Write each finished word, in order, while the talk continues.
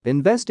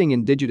Investing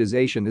in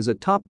digitization is a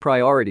top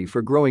priority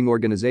for growing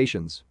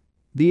organizations.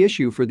 The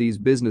issue for these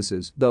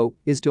businesses, though,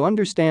 is to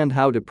understand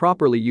how to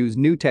properly use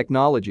new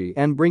technology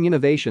and bring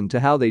innovation to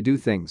how they do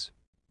things.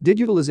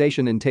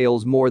 Digitalization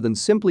entails more than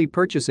simply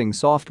purchasing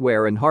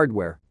software and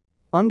hardware.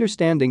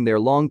 Understanding their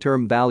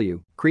long-term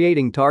value,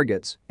 creating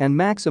targets, and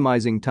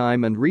maximizing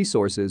time and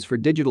resources for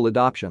digital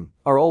adoption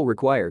are all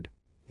required.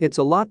 It's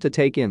a lot to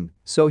take in,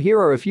 so here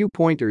are a few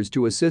pointers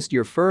to assist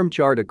your firm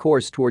chart a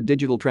course toward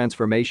digital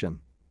transformation.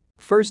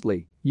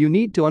 Firstly, you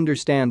need to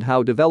understand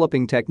how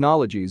developing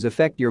technologies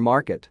affect your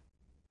market.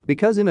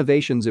 Because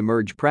innovations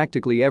emerge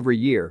practically every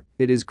year,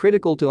 it is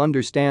critical to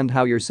understand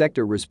how your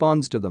sector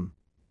responds to them.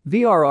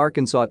 VR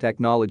Arkansas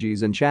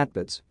Technologies and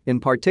Chatbots,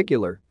 in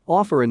particular,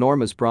 offer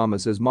enormous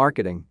promise as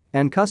marketing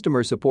and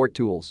customer support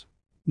tools.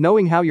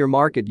 Knowing how your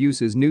market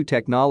uses new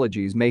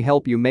technologies may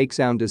help you make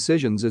sound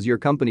decisions as your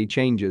company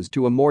changes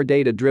to a more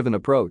data-driven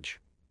approach.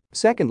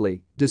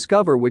 Secondly,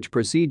 discover which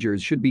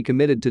procedures should be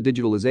committed to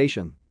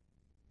digitalization.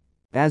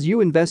 As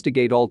you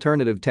investigate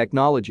alternative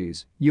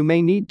technologies, you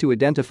may need to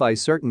identify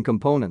certain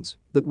components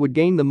that would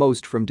gain the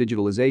most from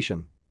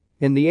digitalization.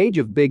 In the age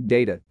of big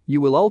data, you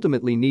will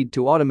ultimately need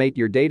to automate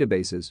your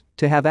databases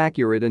to have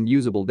accurate and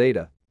usable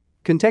data.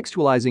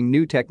 Contextualizing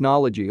new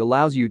technology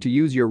allows you to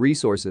use your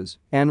resources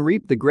and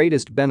reap the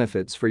greatest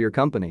benefits for your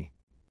company.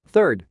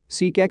 Third,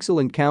 seek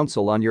excellent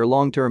counsel on your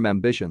long-term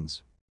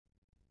ambitions.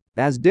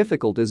 As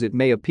difficult as it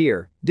may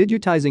appear,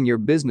 digitizing your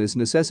business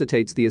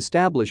necessitates the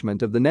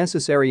establishment of the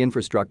necessary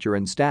infrastructure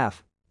and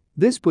staff.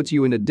 This puts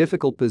you in a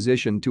difficult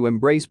position to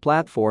embrace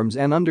platforms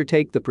and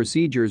undertake the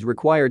procedures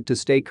required to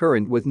stay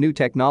current with new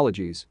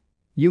technologies.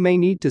 You may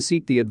need to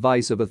seek the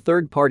advice of a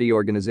third-party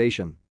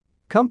organization.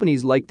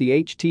 Companies like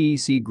the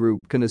HTEC Group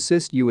can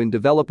assist you in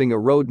developing a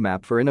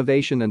roadmap for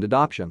innovation and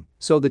adoption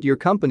so that your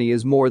company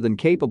is more than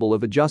capable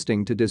of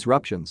adjusting to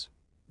disruptions.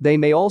 They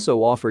may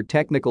also offer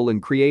technical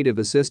and creative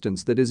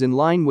assistance that is in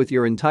line with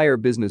your entire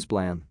business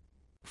plan.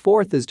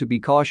 Fourth is to be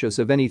cautious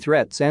of any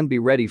threats and be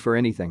ready for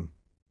anything.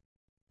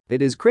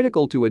 It is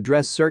critical to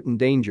address certain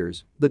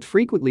dangers that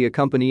frequently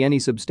accompany any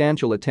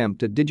substantial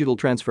attempt at digital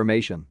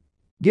transformation.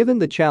 Given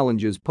the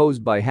challenges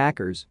posed by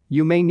hackers,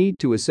 you may need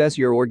to assess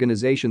your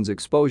organization's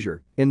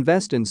exposure,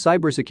 invest in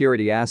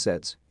cybersecurity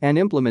assets, and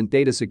implement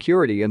data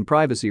security and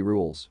privacy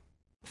rules.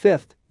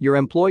 Fifth, your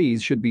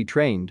employees should be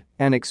trained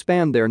and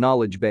expand their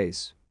knowledge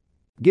base.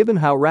 Given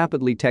how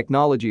rapidly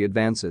technology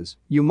advances,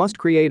 you must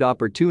create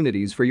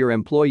opportunities for your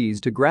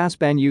employees to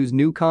grasp and use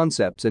new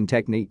concepts and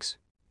techniques.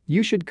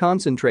 You should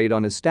concentrate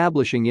on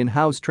establishing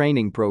in-house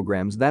training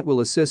programs that will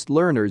assist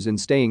learners in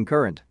staying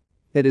current.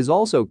 It is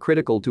also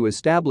critical to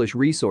establish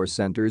resource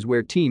centers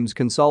where teams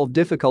can solve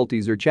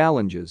difficulties or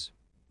challenges.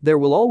 There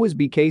will always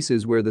be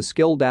cases where the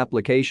skilled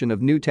application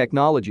of new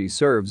technology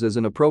serves as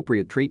an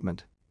appropriate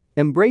treatment.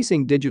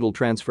 Embracing digital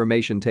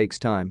transformation takes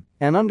time,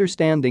 and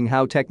understanding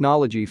how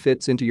technology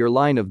fits into your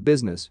line of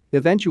business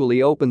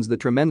eventually opens the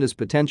tremendous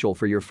potential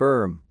for your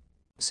firm.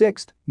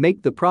 Sixth,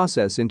 make the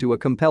process into a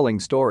compelling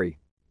story.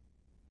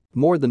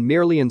 More than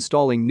merely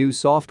installing new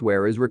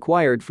software is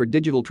required for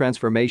digital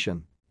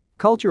transformation.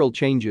 Cultural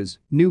changes,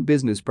 new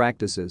business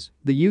practices,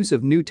 the use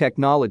of new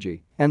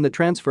technology, and the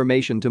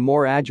transformation to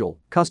more agile,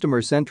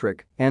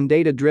 customer-centric, and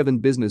data-driven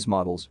business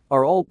models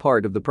are all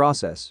part of the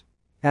process.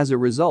 As a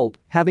result,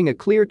 having a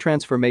clear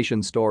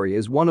transformation story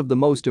is one of the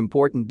most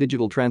important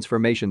digital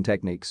transformation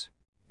techniques.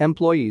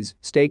 Employees,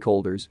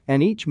 stakeholders,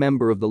 and each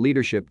member of the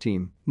leadership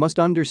team must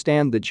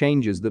understand the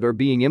changes that are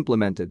being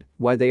implemented,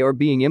 why they are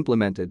being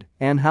implemented,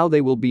 and how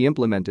they will be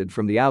implemented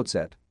from the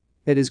outset.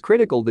 It is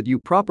critical that you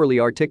properly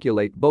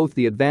articulate both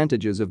the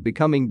advantages of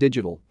becoming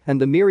digital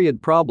and the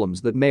myriad problems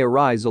that may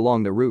arise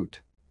along the route.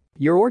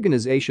 Your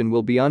organization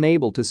will be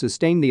unable to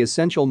sustain the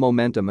essential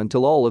momentum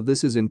until all of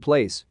this is in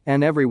place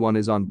and everyone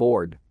is on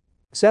board.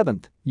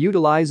 Seventh,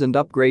 utilize and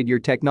upgrade your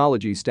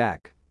technology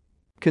stack.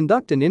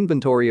 Conduct an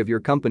inventory of your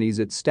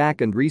company's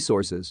stack and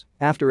resources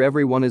after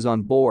everyone is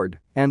on board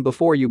and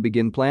before you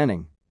begin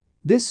planning.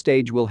 This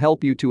stage will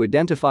help you to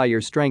identify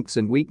your strengths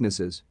and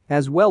weaknesses,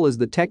 as well as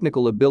the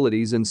technical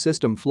abilities and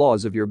system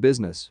flaws of your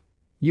business.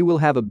 You will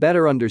have a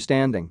better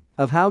understanding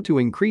of how to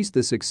increase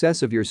the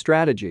success of your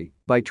strategy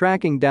by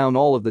tracking down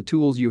all of the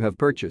tools you have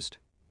purchased.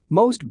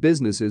 Most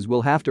businesses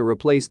will have to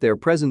replace their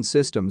present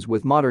systems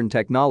with modern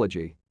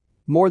technology.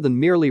 More than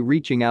merely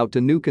reaching out to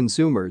new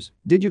consumers,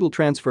 digital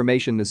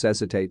transformation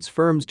necessitates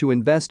firms to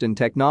invest in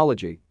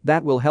technology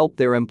that will help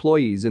their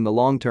employees in the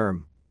long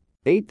term.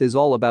 Eighth is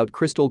all about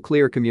crystal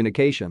clear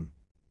communication.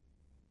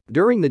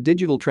 During the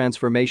digital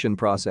transformation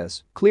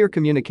process, clear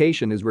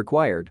communication is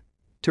required.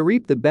 To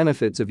reap the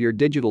benefits of your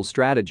digital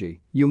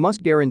strategy, you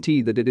must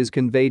guarantee that it is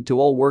conveyed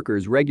to all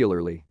workers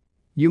regularly.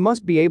 You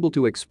must be able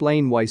to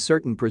explain why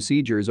certain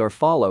procedures are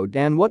followed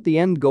and what the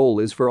end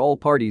goal is for all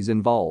parties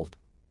involved.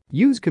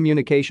 Use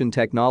communication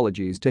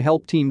technologies to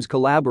help teams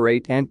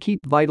collaborate and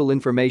keep vital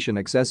information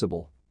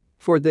accessible.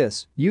 For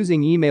this,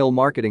 using email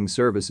marketing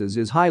services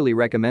is highly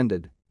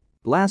recommended.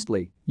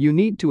 Lastly, you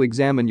need to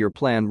examine your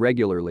plan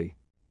regularly.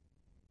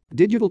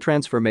 Digital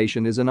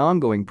transformation is an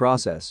ongoing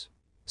process.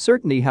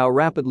 Certainly, how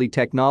rapidly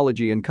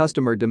technology and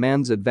customer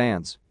demands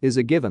advance is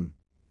a given.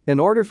 In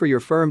order for your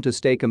firm to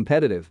stay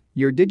competitive,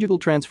 your digital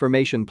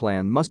transformation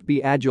plan must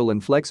be agile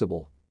and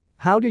flexible.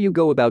 How do you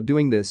go about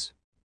doing this?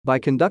 By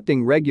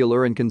conducting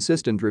regular and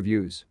consistent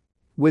reviews.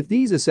 With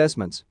these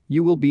assessments,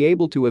 you will be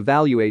able to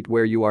evaluate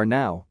where you are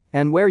now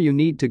and where you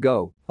need to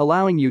go,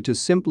 allowing you to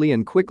simply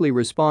and quickly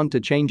respond to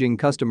changing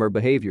customer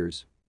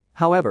behaviors.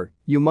 However,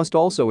 you must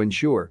also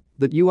ensure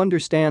that you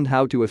understand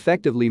how to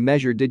effectively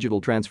measure digital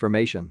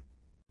transformation.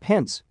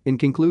 Hence, in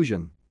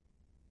conclusion,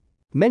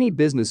 many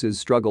businesses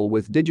struggle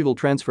with digital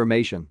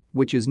transformation,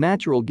 which is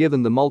natural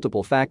given the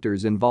multiple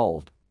factors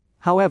involved.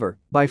 However,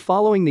 by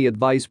following the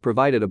advice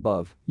provided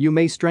above, you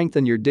may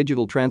strengthen your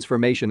digital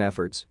transformation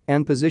efforts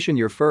and position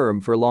your firm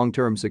for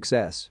long-term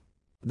success.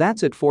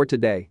 That's it for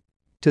today.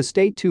 To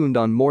stay tuned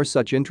on more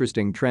such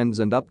interesting trends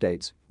and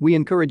updates, we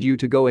encourage you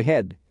to go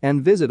ahead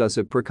and visit us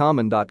at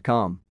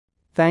Procommon.com.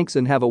 Thanks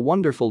and have a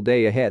wonderful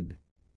day ahead.